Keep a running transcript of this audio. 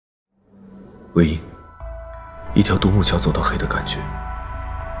魏婴，一条独木桥走到黑的感觉，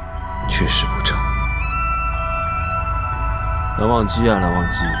确实不差。蓝忘机啊，蓝忘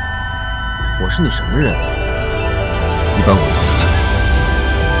机，我是你什么人？你帮我逃出去。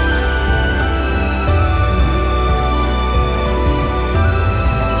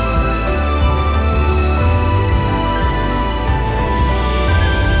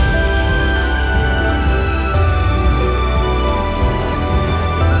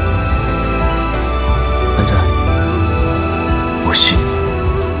 我信你。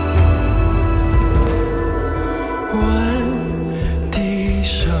闻笛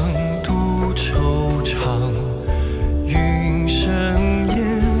声独惆怅，云深夜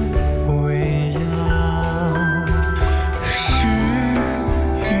未央。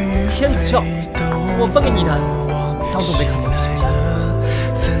天子笑，我分给你一坛，当做没看见我形象。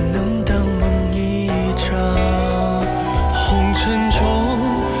怎能当梦一场？红尘中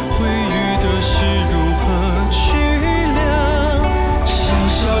毁誉得失如何去量？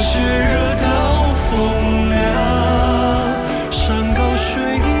笑血热刀锋凉，山高水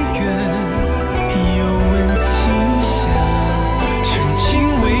远，又闻琴响。陈情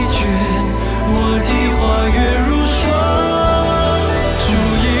未绝，卧荻花月如霜。煮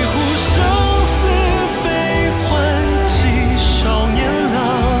一壶生死悲欢，祭少年郎。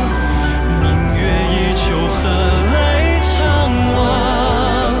明月依旧何来怅惘？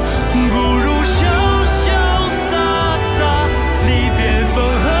不如潇潇洒洒，历遍风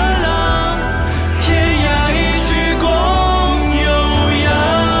和浪。天涯一曲共悠扬。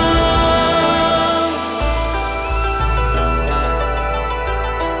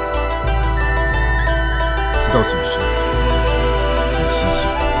自道损失，损西行。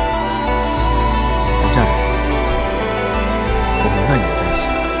站着，我明白你的担心。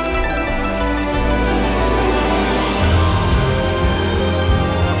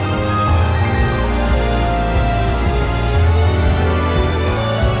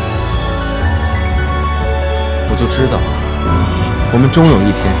我就知道，我们终有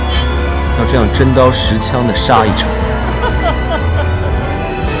一天要这样真刀实枪的杀一场。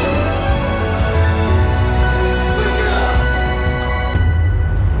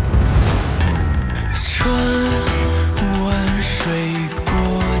穿万水过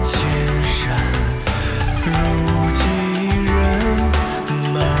千山，如今人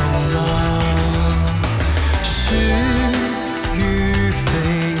茫茫。是与非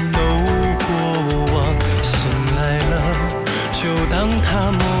都过往，醒来了就当它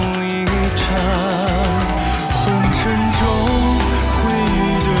梦一场。红尘中毁誉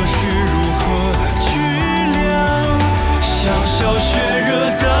得失如何去量？笑笑血热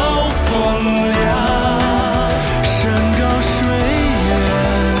刀锋凉。山高水远，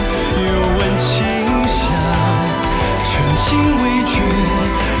又闻琴响。陈情未绝，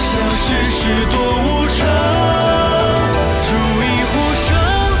笑世事多无常。煮一壶生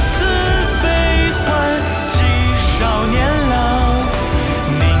死悲欢，祭少年郎。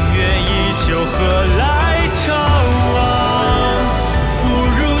明月依旧何来怅惘？不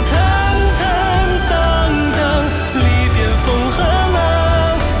如坦坦荡荡，历遍风和浪。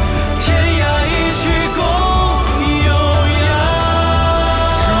天涯一曲共悠扬。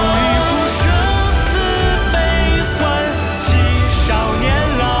煮一壶生死悲欢，祭少年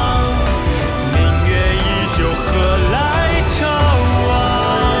郎。明月依旧何来怅惘？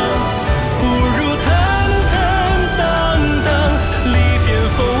不如坦坦荡荡，历遍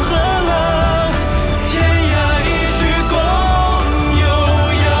风和浪。天涯一曲共悠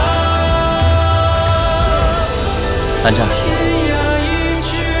扬。蓝湛，天涯一曲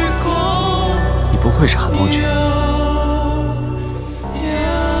共你不愧是韩王爵，悠扬。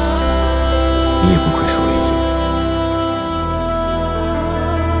你也不愧